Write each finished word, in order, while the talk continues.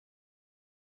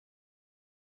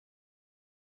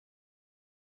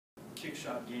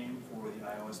KickShot game for the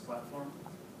iOS platform.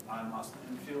 I'm Austin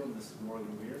Enfield, and this is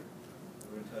Morgain Weir.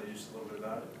 We're going to tell you just a little bit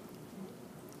about it.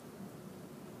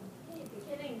 Okay,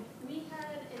 beginning. We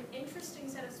had an interesting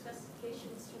set of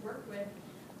specifications to work with.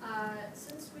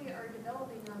 Since we are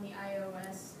developing on the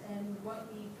iOS and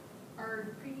our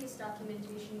previous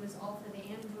documentation was all for the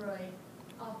Android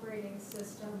operating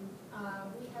system,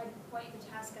 we had quite the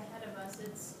task ahead of us.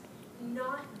 It's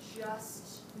not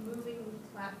just moving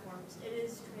platforms, it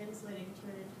is translating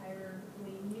to an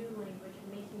entirely new language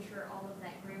and making sure all of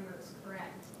that grammar is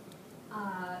correct.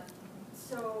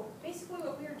 So basically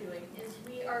what we are doing is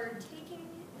we are taking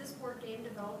this board game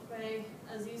developed by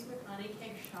Aziz Makani,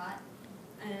 KickShot,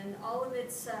 and all of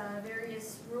its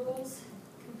various rules,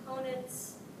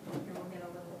 components, here we'll get a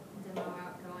little demo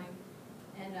out going,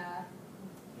 and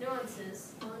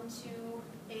nuances onto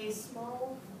a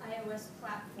small iOS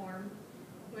platform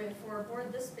for a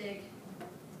board this big,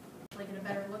 we'll get a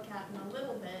better look at in a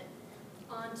little bit,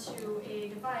 onto a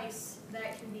device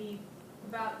that can be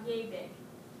about yay big.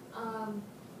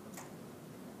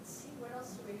 Let's see, what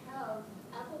else do we have?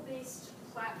 Apple-based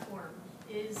platform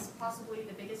is possibly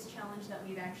the biggest challenge that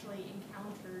we've actually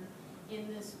encountered in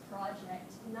this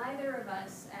project. Neither of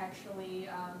us actually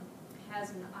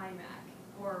has an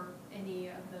iMac or any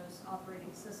of those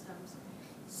operating systems.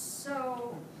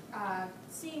 So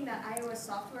seeing that iOS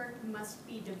software must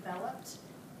be developed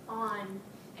on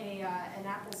an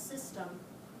Apple system,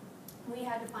 we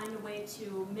had to find a way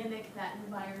to mimic that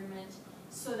environment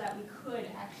so that we could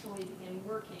actually begin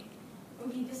working.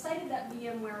 We decided that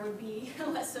VMware would be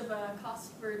less of a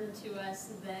cost burden to us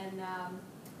than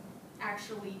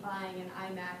actually buying an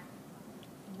iMac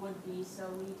would be, so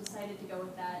we decided to go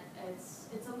with that.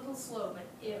 It's a little slow, but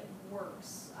it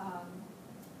works,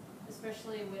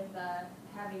 especially with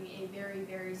having a very,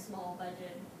 very small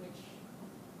budget, which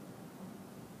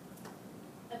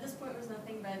at this point was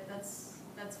nothing, but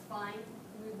that's fine.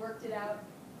 We worked it out.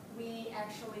 We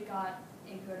actually got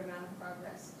a good amount of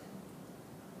progress.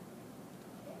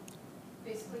 Okay.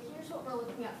 Basically, here's what we're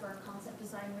looking at for our concept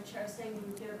design, which I was saying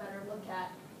we would get a better look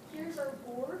at. Here's our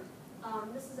board.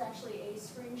 This is actually a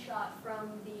screenshot from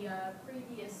the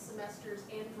previous semester's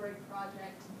Android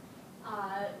project.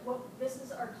 This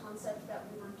is our concept that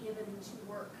we were given to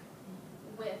work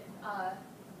with.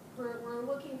 We're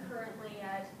looking currently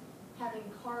at having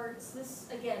cards. This,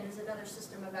 again, is another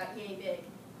system about yay big.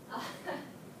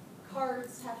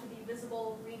 Cards have to be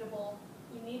visible, readable.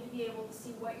 You need to be able to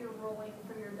see what you're rolling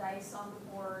for your dice on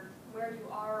the board, where you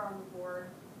are on the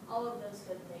board, all of those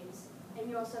good things. And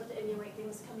you also have to emulate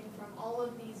things coming from all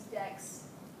of these decks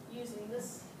using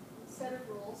this set of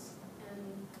rules and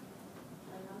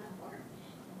playing on that board.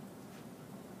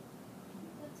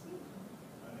 That's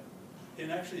you. In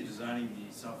actually designing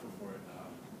the software for it,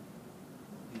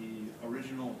 the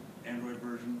original Android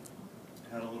version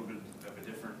had a little bit of a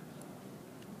different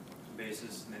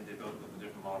basis, and they built it with a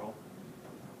different model.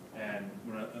 And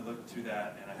when I looked through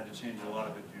that, and I had to change a lot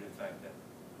of it due to the fact that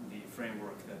the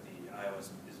framework that the iOS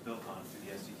is built on through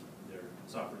the SDK, their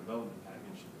software development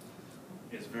package,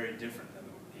 is very different than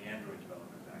the Android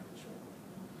development package.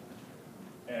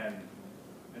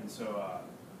 And so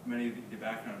many of the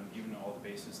background, even all the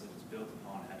basis that it's built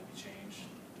upon, had to be changed.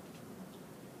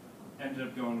 Ended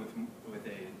up going with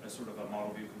a sort of a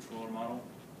model view controller model,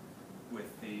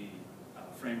 with the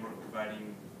framework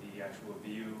providing the actual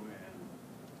view and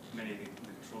many of the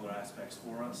controller aspects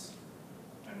for us,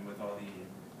 and with all the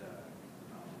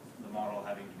model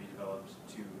having to be developed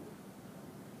to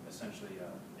essentially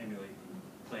emulate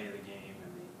the play of the game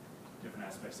and the different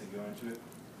aspects that go into it.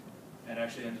 And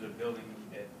actually ended up building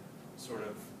it, sort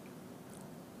of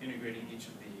integrating each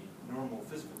of the normal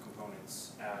physical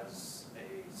components as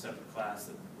a separate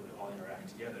class that would all interact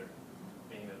together,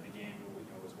 being that the game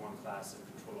was one class that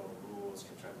controlled all the rules,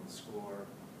 kept track of the score,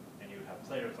 and you would have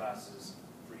player classes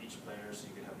for each player, so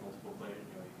you could have multiple players,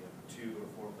 you could have a 2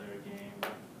 or 4 player game,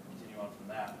 continue on from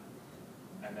that.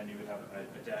 And then you would have a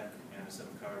deck and a set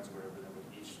of cards, wherever that would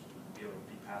each be able to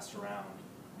be passed around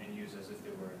and used as if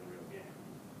they were in the real game.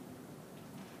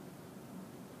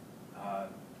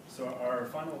 So our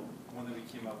final one that we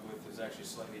came up with is actually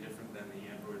slightly different than the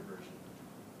Android version.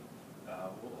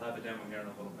 We'll have a demo here in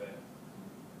a little bit,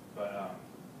 but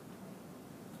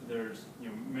there's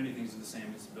many things are the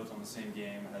same. It's built on the same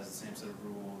game. It has the same set of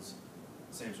rules,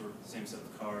 same set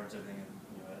of cards, everything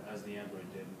as the Android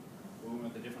did. We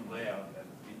went with a different layout that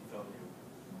we felt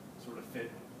sort of fit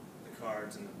the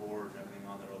cards and the board and everything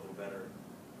on there a little better,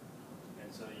 and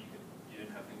so you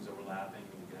didn't have things overlapping,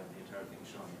 and you could have the entire thing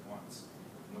showing at once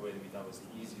in the way that we thought was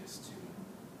the easiest to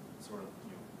sort of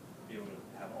be able to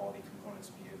have all the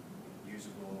components be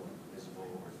usable or visible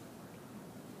or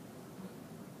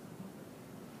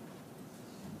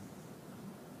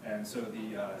And so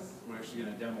we're actually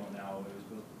going to demo it now. It was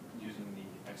built using the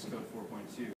Xcode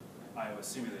 4.2 iOS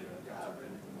simulator that comes up in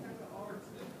it.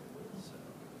 So,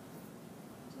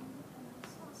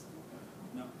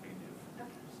 no, negative.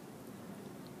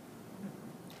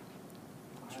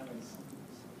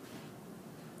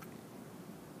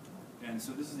 And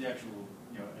so this is the actual,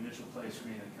 initial play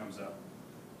screen that comes up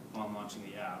upon launching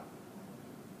the app.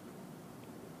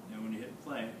 And when you hit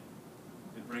play,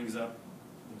 it brings up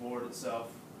the board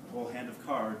itself, a whole hand of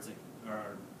cards that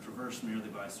are traversed merely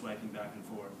by swiping back and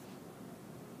forth,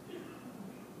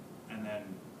 and then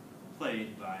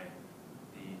played by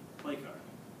the play card.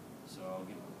 So I'll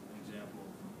give an example.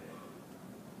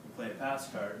 You play a pass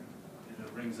card,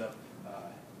 it brings up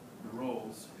the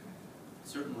rolls.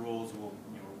 Certain rolls will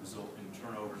result in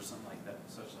turnovers or something like that,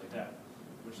 such like that,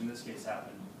 which in this case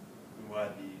happened. We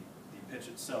had the pitch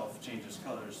itself changes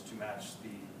colors to match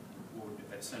what would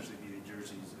essentially be the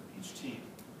jerseys of each team,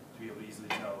 to be able to easily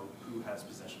tell who has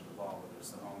possession of the ball, whether it's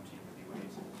the home team or the away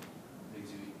team.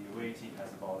 The away team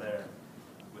has the ball there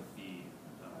with the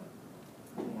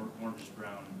orange,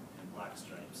 brown, and black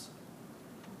stripes.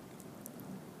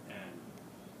 And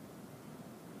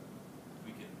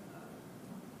we can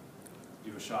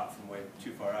do a shot from way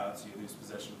too far out, so you lose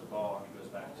possession of the ball, and it goes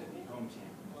back to the home team.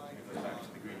 It goes back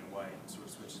to the green and white, and sort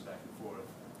of switches back and forth.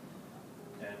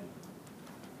 And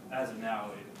as of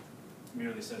now, it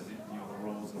merely says that the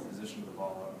roles and the position of the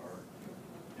ball are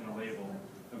in a label.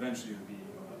 Eventually, it would be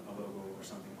a logo or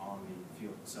something on the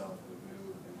field itself that would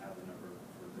move and have the number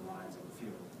for the lines on the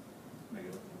field.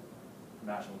 Make it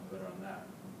match a little better on that.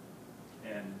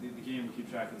 And the game will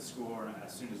keep track of the score, and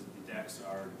as soon as the decks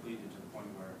are depleted to the point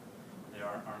where there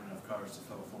aren't enough cards to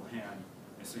fill a full hand,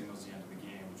 it signals the end of the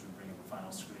game, which would bring up a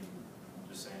final screen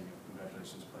just saying,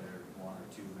 congratulations, player 1 or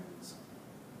 2 wins.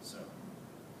 So,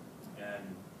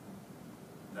 and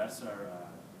that's our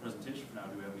presentation for now.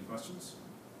 Do we have any questions?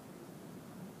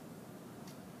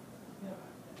 Yeah,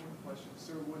 one question.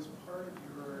 So was part of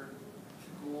your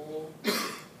goal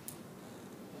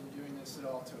in doing this at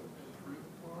all to improve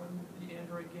on the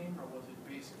Android game, or was it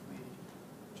basically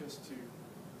just a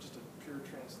pure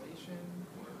translation?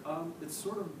 It's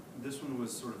sort of, this one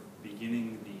was sort of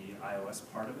beginning the iOS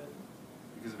part of it,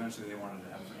 because eventually they wanted to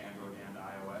have it for Android and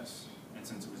iOS, and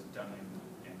since it was done in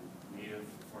native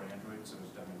for Android, so it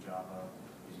was done in Java,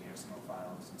 using XML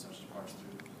files and such to parse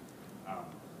through,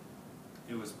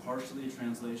 it was partially a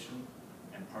translation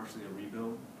and partially a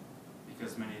rebuild,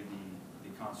 because many of the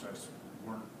constructs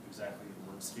weren't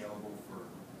scalable for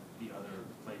the other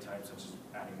play types, such as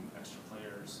adding extra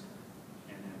players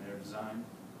in their design.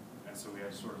 And so we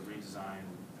had to sort of redesign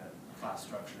that class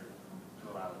structure to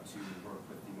allow it to work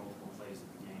with the multiple plays of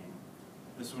the game.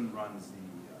 This one runs the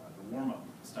warm-up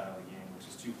style of the game, which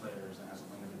is 2 players and has a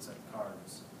limited set of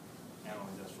cards, and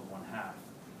only does for 1 half.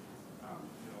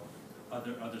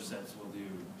 Other sets will do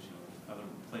other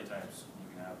play types.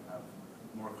 You can have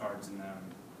more cards in them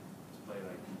to play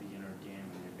like the beginner game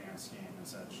and the advanced game and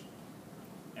such.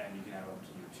 And you can have up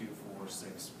to 2, 4,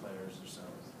 6 players or so.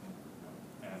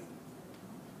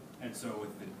 And so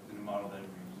with the model that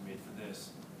we made for this,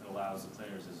 it allows the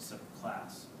players as a separate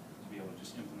class to be able to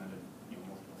just implement it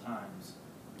multiple times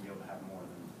and be able to have more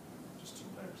than just 2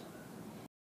 players on it.